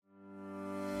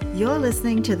You're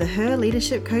listening to the Her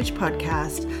Leadership Coach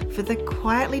podcast for the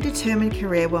quietly determined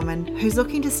career woman who's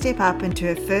looking to step up into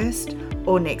her first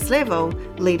or next level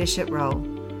leadership role.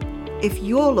 If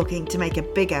you're looking to make a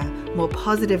bigger, more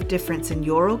positive difference in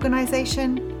your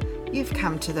organization, you've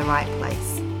come to the right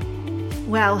place.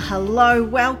 Well, hello,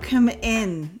 welcome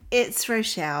in. It's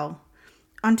Rochelle.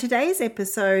 On today's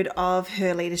episode of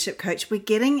Her Leadership Coach, we're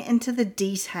getting into the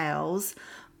details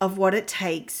of what it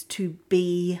takes to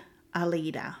be a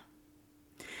leader.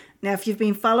 Now, if you've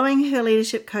been following Her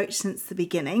Leadership Coach since the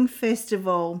beginning, first of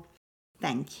all,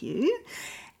 thank you.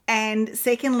 And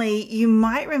secondly, you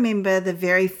might remember the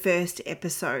very first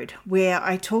episode where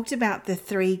I talked about the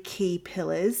 3 key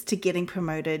pillars to getting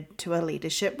promoted to a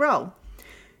leadership role.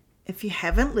 If you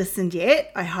haven't listened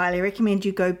yet, I highly recommend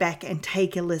you go back and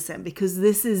take a listen because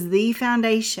this is the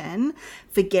foundation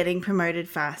for getting promoted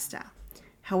faster.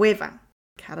 However,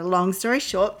 cut a long story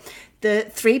short, the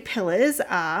 3 pillars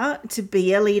are to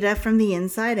be a leader from the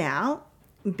inside out,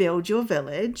 build your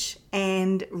village,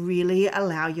 and really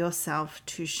allow yourself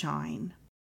to shine.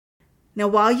 Now,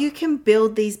 while you can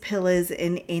build these pillars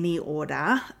in any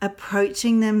order,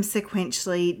 approaching them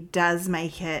sequentially does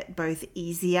make it both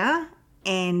easier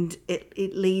and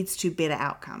it leads to better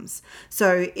outcomes.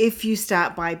 So if you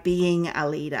start by being a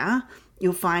leader,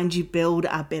 you'll find you build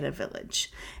a better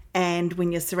village. And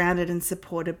when you're surrounded and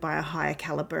supported by a higher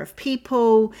caliber of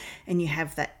people and you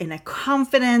have that inner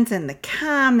confidence and the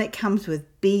calm that comes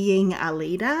with being a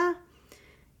leader,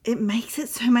 it makes it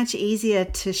so much easier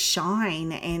to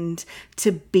shine and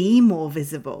to be more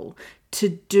visible, to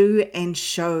do and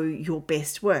show your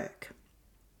best work.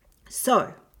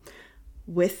 So,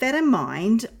 with that in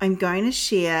mind, I'm going to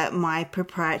share my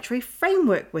proprietary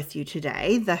framework with you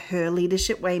today, the Her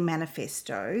Leadership Way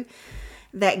Manifesto,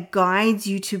 that guides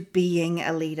you to being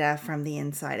a leader from the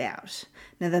inside out.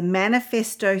 Now, the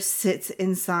manifesto sits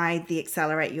inside the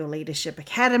Accelerate Your Leadership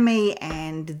Academy,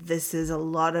 and this is a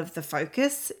lot of the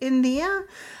focus in there.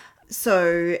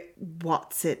 So,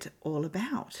 what's it all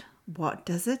about? What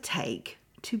does it take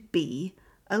to be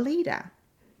a leader?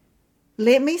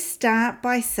 Let me start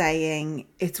by saying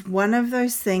it's one of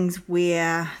those things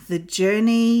where the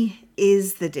journey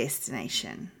is the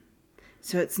destination.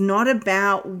 So it's not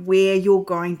about where you're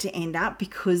going to end up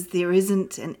because there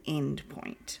isn't an end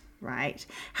point, right?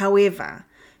 However,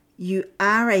 you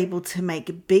are able to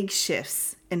make big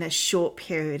shifts in a short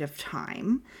period of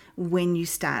time when you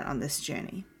start on this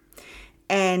journey.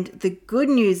 And the good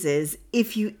news is,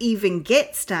 if you even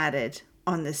get started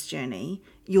on this journey,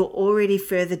 you're already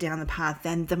further down the path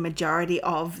than the majority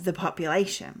of the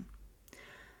population.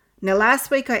 Now, last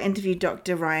week I interviewed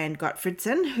Dr. Ryan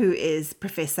Gottfredson, who is a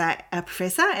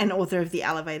professor and author of The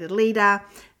Elevated Leader,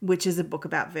 which is a book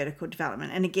about vertical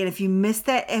development. And again, if you missed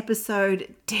that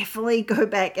episode, definitely go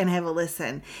back and have a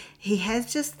listen. He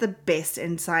has just the best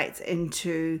insights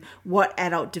into what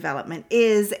adult development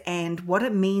is and what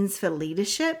it means for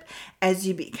leadership as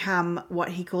you become what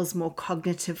he calls more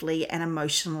cognitively and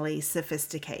emotionally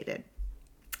sophisticated.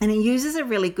 And he uses a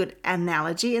really good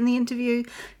analogy in the interview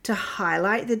to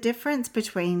highlight the difference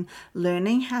between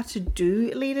learning how to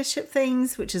do leadership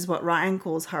things, which is what Ryan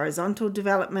calls horizontal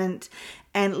development,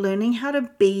 and learning how to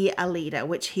be a leader,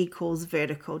 which he calls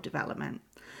vertical development.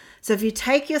 So if you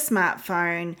take your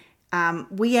smartphone,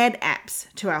 we add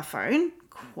apps to our phone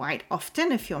quite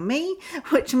often, if you're me,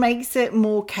 which makes it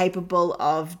more capable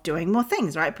of doing more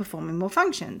things, right? Performing more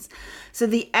functions. So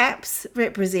the apps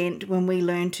represent when we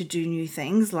learn to do new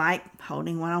things like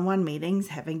holding one-on-one meetings,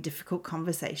 having difficult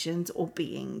conversations, or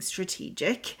being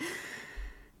strategic.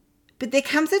 But there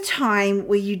comes a time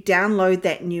where you download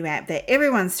that new app that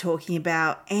everyone's talking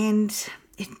about and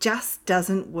it just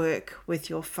doesn't work with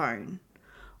your phone.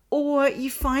 Or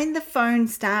you find the phone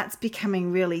starts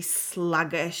becoming really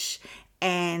sluggish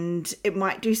and it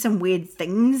might do some weird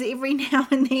things every now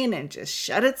and then and just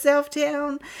shut itself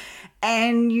down.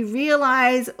 And you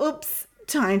realize, oops,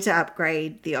 time to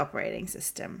upgrade the operating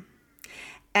system.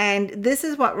 And this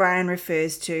is what Ryan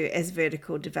refers to as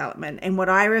vertical development and what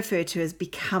I refer to as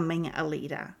becoming a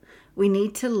leader. We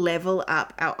need to level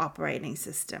up our operating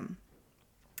system.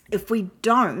 If we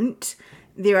don't,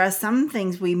 there are some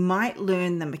things we might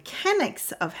learn the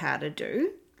mechanics of how to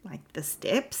do, like the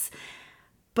steps,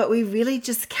 but we really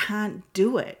just can't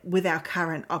do it with our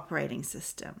current operating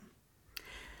system.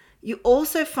 You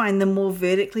also find the more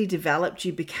vertically developed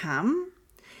you become,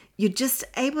 you're just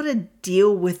able to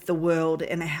deal with the world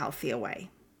in a healthier way.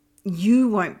 You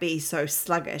won't be so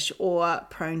sluggish or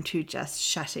prone to just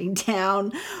shutting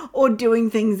down or doing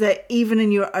things that even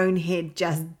in your own head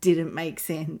just didn't make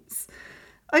sense.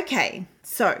 Okay,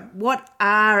 so what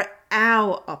are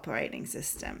our operating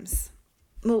systems?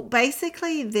 Well,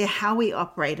 basically, they're how we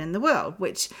operate in the world,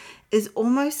 which is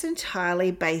almost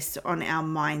entirely based on our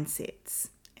mindsets.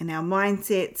 And our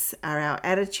mindsets are our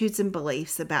attitudes and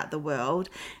beliefs about the world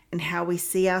and how we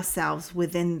see ourselves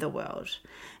within the world.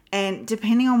 And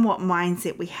depending on what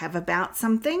mindset we have about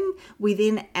something, we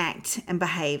then act and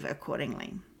behave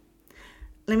accordingly.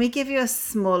 Let me give you a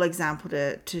small example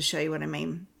to show you what I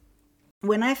mean.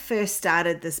 When I first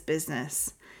started this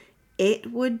business,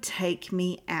 it would take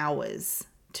me hours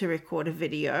to record a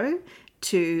video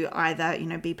to either,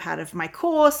 be part of my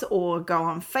course or go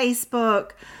on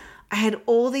Facebook. I had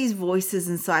all these voices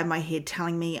inside my head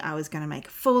telling me I was going to make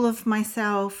a fool of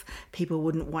myself. People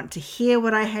wouldn't want to hear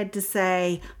what I had to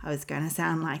say. I was going to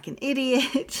sound like an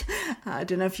idiot. I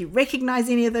don't know if you recognize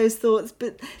any of those thoughts,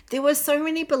 but there were so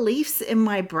many beliefs in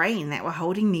my brain that were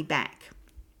holding me back.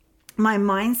 My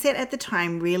mindset at the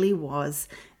time really was,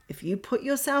 if you put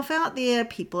yourself out there,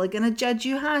 people are going to judge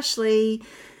you harshly.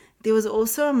 There was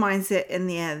also a mindset in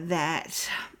there that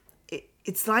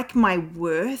it's like my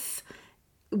worth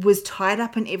was tied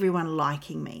up in everyone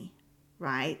liking me,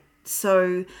 right?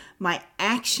 So my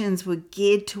actions were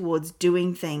geared towards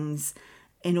doing things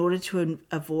in order to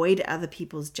avoid other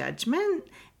people's judgment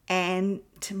and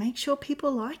to make sure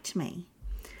people liked me.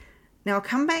 Now, I'll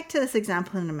come back to this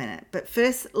example in a minute, but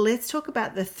first, let's talk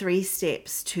about the 3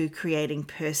 steps to creating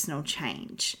personal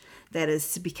change, that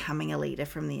is, to becoming a leader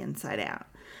from the inside out.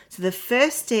 So the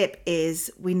first step is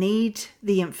we need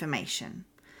the information.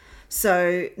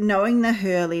 So knowing the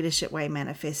Her Leadership Way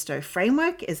Manifesto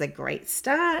framework is a great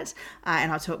start,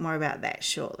 and I'll talk more about that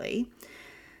shortly.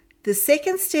 The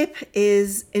second step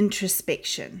is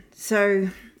introspection. So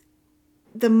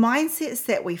the mindsets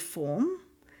that we form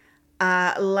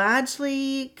are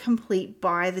largely complete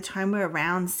by the time we're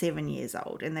around 7 years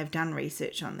old, and they've done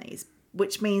research on these,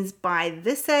 which means by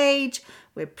this age,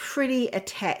 we're pretty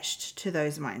attached to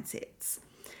those mindsets.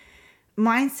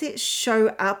 Mindsets show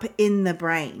up in the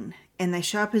brain, and they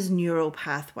show up as neural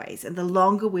pathways, and the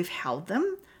longer we've held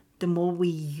them, the more we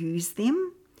use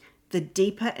them, the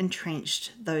deeper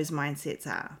entrenched those mindsets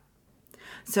are.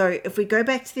 So if we go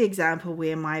back to the example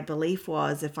where my belief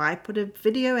was, if I put a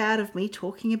video out of me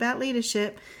talking about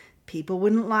leadership, people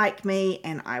wouldn't like me,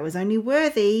 and I was only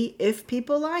worthy if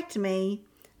people liked me.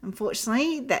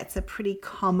 Unfortunately, that's a pretty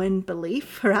common belief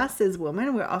for us as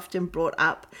women. We're often brought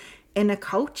up in a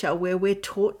culture where we're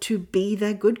taught to be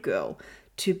the good girl,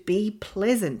 to be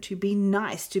pleasant, to be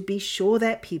nice, to be sure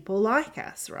that people like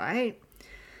us, right?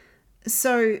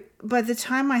 So by the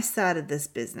time I started this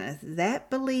business, that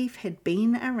belief had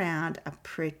been around a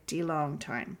pretty long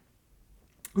time,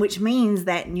 which means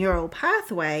that neural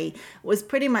pathway was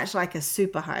pretty much like a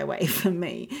superhighway for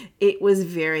me. It was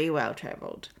very well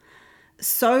traveled.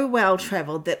 So well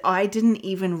traveled that I didn't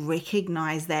even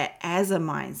recognize that as a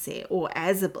mindset or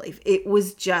as a belief. It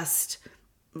was just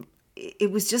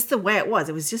the way it was.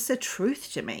 It was just a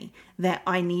truth to me that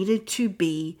I needed to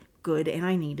be good and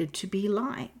I needed to be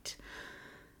liked.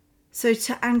 So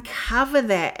to uncover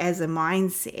that as a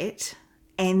mindset,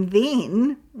 and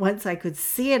then once I could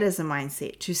see it as a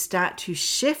mindset, to start to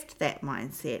shift that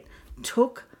mindset,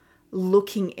 took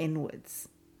looking inwards.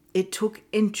 It took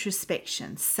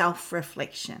introspection,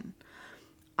 self-reflection.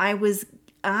 I was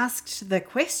asked the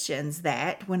questions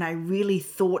that, when I really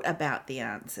thought about the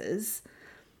answers,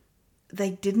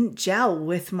 they didn't gel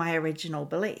with my original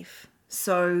belief.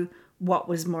 So what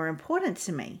was more important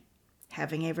to me?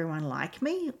 Having everyone like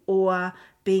me, or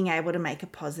being able to make a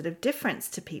positive difference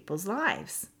to people's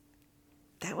lives?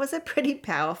 That was a pretty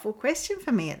powerful question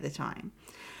for me at the time.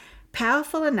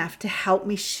 Powerful enough to help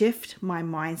me shift my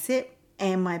mindset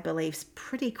and my beliefs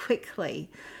pretty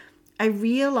quickly. I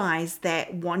realized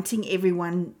that wanting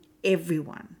everyone,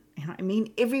 and I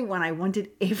mean everyone, I wanted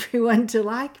everyone to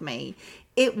like me,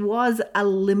 it was a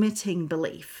limiting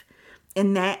belief,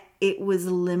 in that it was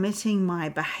limiting my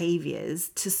behaviors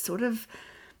to sort of,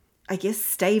 I guess,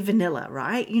 stay vanilla,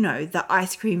 right? The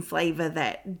ice cream flavor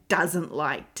that doesn't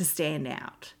like to stand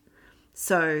out.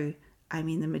 So, I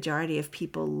mean, the majority of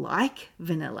people like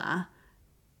vanilla,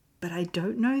 but I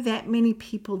don't know that many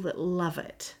people that love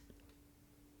it.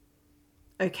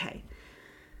 Okay,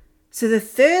 so the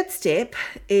third step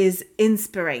is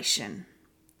inspiration.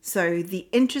 So the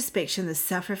introspection, the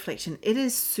self-reflection, it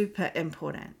is super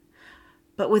important.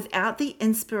 But without the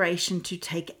inspiration to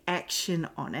take action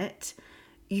on it,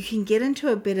 you can get into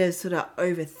a bit of sort of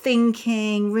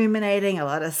overthinking, ruminating, a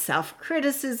lot of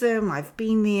self-criticism. I've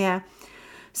been there.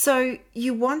 So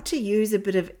you want to use a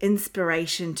bit of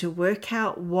inspiration to work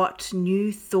out what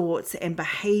new thoughts and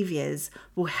behaviors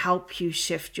will help you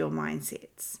shift your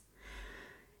mindsets.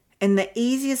 And the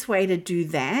easiest way to do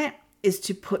that is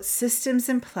to put systems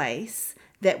in place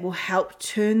that will help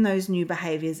turn those new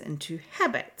behaviors into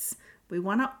habits. We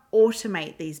want to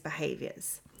automate these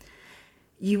behaviors.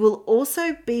 You will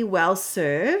also be well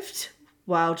served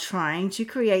while trying to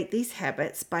create these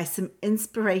habits by some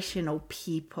inspirational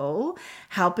people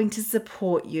helping to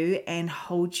support you and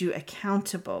hold you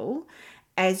accountable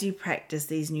as you practice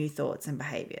these new thoughts and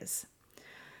behaviors.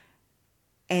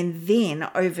 And then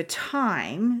over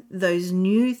time, those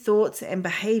new thoughts and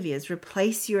behaviors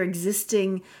replace your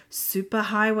existing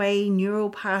superhighway neural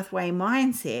pathway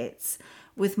mindsets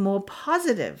with more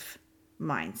positive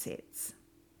mindsets.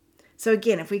 So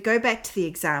again, if we go back to the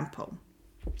example,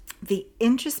 the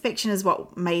introspection is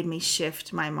what made me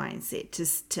shift my mindset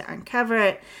to uncover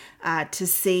it, to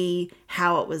see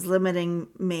how it was limiting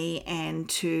me and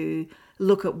to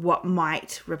look at what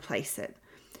might replace it.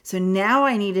 So now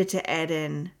I needed to add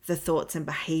in the thoughts and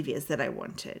behaviors that I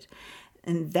wanted.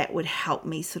 And that would help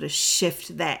me sort of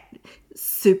shift that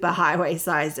superhighway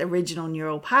sized original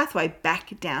neural pathway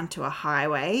back down to a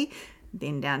highway,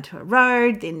 then down to a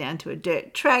road, then down to a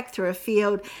dirt track through a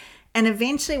field. And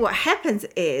eventually what happens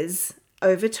is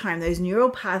over time, those neural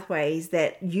pathways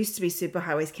that used to be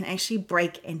superhighways can actually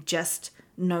break and just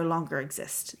no longer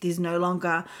exist. There's no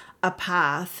longer a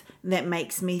path that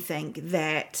makes me think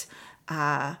that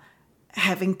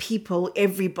having people,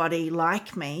 everybody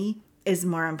like me, is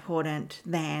more important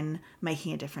than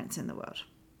making a difference in the world,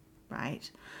 right?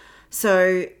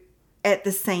 So at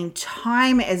the same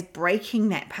time as breaking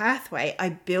that pathway, I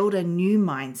build a new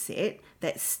mindset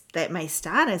that may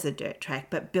start as a dirt track,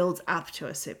 but builds up to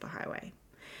a superhighway.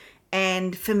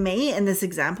 And for me, in this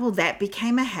example, that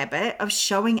became a habit of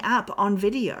showing up on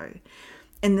video.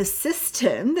 And the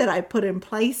system that I put in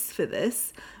place for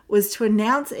this was to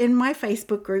announce in my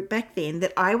Facebook group back then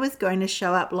that I was going to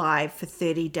show up live for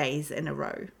 30 days in a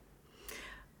row.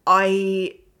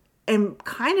 I am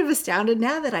kind of astounded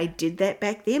now that I did that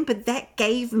back then, but that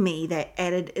gave me that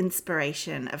added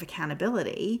inspiration of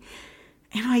accountability,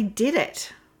 and I did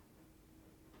it.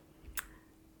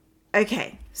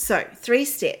 Okay, so 3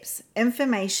 steps: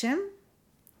 information,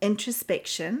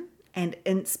 introspection, and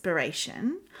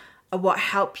inspiration are what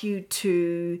help you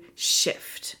to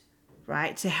shift,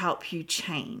 right? To help you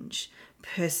change,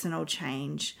 personal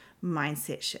change,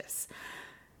 mindset shifts.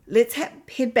 Let's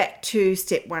head back to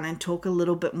step 1 and talk a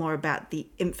little bit more about the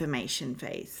information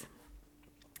phase.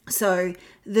 So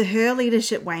the Her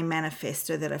Leadership Way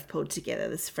manifesto that I've pulled together,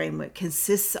 this framework,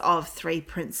 consists of 3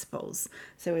 principles.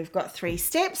 So we've got 3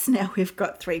 steps, now we've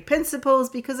got 3 principles,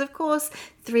 because of course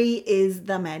 3 is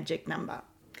the magic number.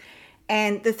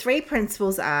 And the 3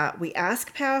 principles are: we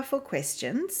ask powerful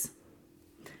questions,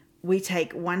 we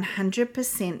take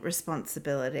 100%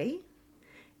 responsibility,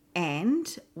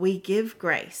 and we give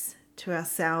grace to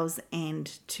ourselves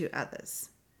and to others.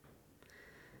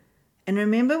 And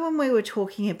remember when we were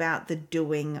talking about the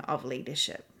doing of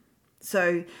leadership?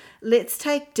 So let's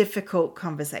take difficult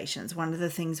conversations, one of the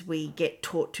things we get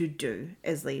taught to do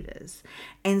as leaders,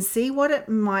 and see what it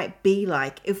might be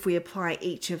like if we apply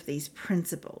each of these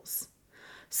principles.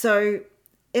 So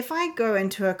if I go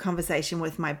into a conversation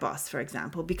with my boss, for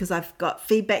example, because I've got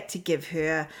feedback to give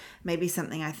her, maybe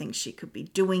something I think she could be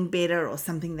doing better or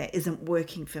something that isn't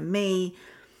working for me,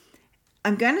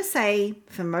 I'm going to say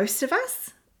for most of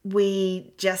us,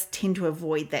 we just tend to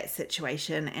avoid that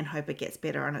situation and hope it gets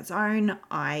better on its own.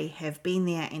 I have been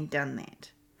there and done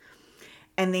that.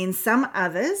 And then some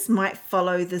others might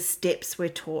follow the steps we're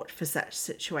taught for such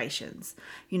situations.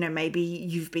 You know, maybe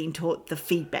you've been taught the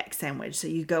feedback sandwich. So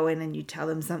you go in and you tell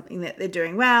them something that they're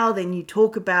doing well, then you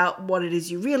talk about what it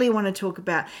is you really want to talk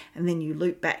about, and then you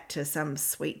loop back to some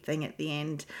sweet thing at the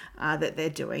end that they're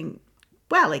doing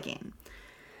well again.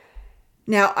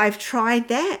 Now, I've tried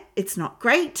that. It's not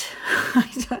great.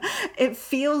 It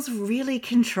feels really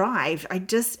contrived. I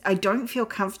don't feel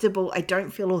comfortable. I don't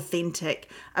feel authentic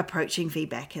approaching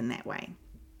feedback in that way.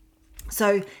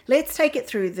 So let's take it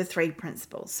through the 3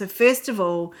 principles. So first of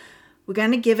all, we're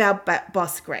going to give our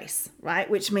boss grace, right?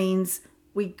 Which means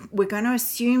we're going to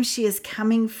assume she is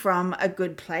coming from a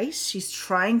good place. She's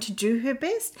trying to do her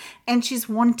best and she's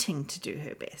wanting to do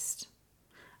her best.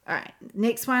 All right,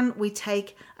 next one, we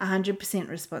take 100%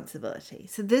 responsibility.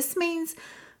 So this means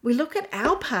we look at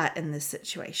our part in this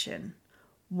situation.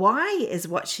 Why is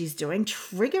what she's doing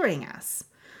triggering us?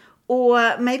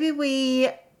 Or maybe we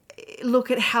look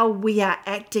at how we are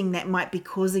acting that might be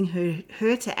causing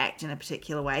her to act in a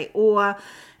particular way. Or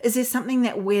is there something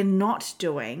that we're not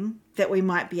doing that we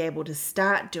might be able to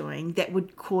start doing that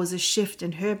would cause a shift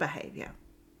in her behavior?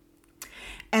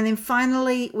 And then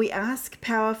finally, we ask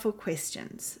powerful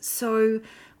questions. So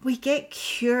we get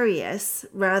curious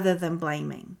rather than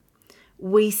blaming.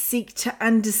 we seek to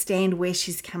understand where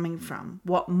she's coming from,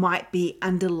 what might be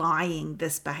underlying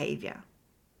this behavior.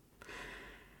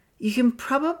 You can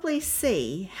probably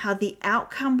see how the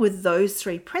outcome with those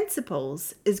 3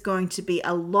 principles is going to be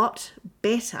a lot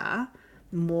better,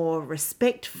 more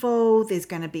respectful. There's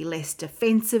going to be less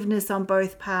defensiveness on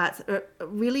both parts. It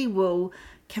really will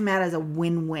come out as a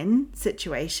win-win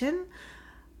situation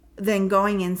than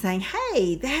going in saying,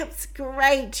 hey, that's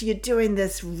great, you're doing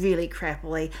this really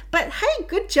crappily, but hey,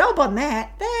 good job on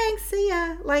that, thanks, see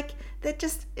ya. Like, that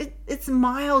just, it's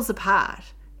miles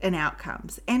apart in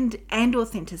outcomes and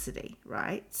authenticity,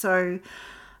 right? So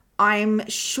I'm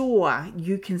sure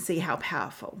you can see how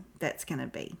powerful that's going to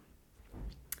be.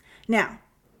 Now,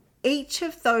 each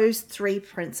of those 3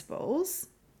 principles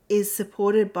is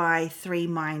supported by 3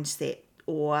 mindset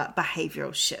or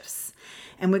behavioral shifts.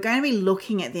 And we're going to be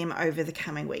looking at them over the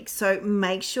coming weeks. So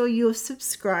make sure you're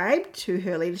subscribed to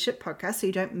Her Leadership Podcast so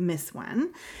you don't miss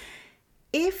one.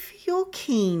 If you're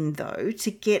keen, though,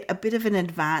 to get a bit of an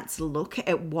advanced look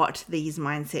at what these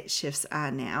mindset shifts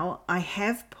are now, I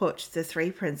have put the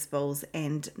 3 principles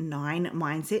and 9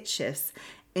 mindset shifts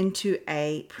into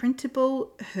a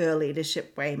printable Her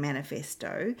Leadership Way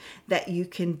manifesto that you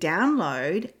can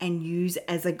download and use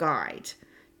as a guide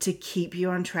to keep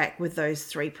you on track with those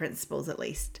 3 principles at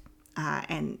least.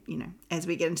 And, as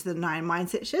we get into the 9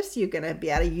 mindset shifts, you're going to be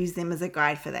able to use them as a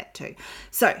guide for that too.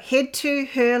 So head to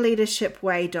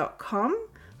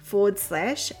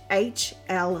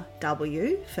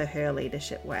herleadershipway.com/HLW for Her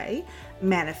Leadership Way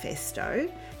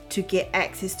manifesto to get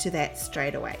access to that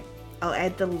straight away. I'll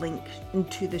add the link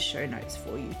into the show notes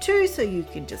for you too, so you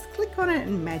can just click on it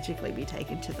and magically be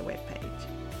taken to the webpage.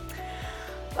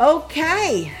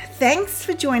 Okay, thanks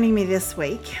for joining me this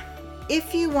week.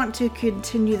 If you want to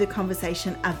continue the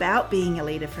conversation about being a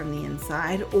leader from the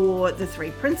inside or the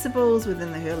 3 principles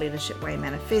within the Her Leadership Way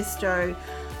manifesto,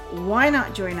 why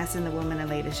not join us in the Women in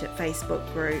Leadership Facebook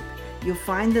group? You'll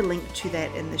find the link to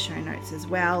that in the show notes as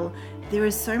well. There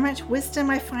is so much wisdom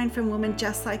I find from women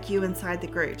just like you inside the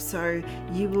group, so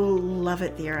you will love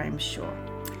it there, I'm sure.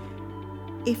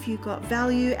 If you got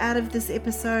value out of this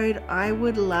episode, I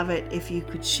would love it if you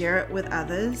could share it with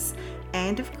others.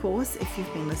 And of course, if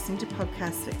you've been listening to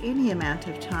podcasts for any amount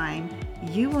of time,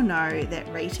 you will know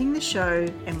that rating the show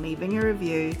and leaving a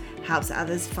review helps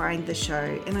others find the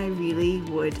show, and I really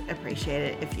would appreciate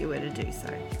it if you were to do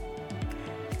so.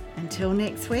 Until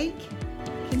next week,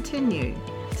 continue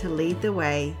to lead the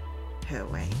way, her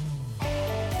way.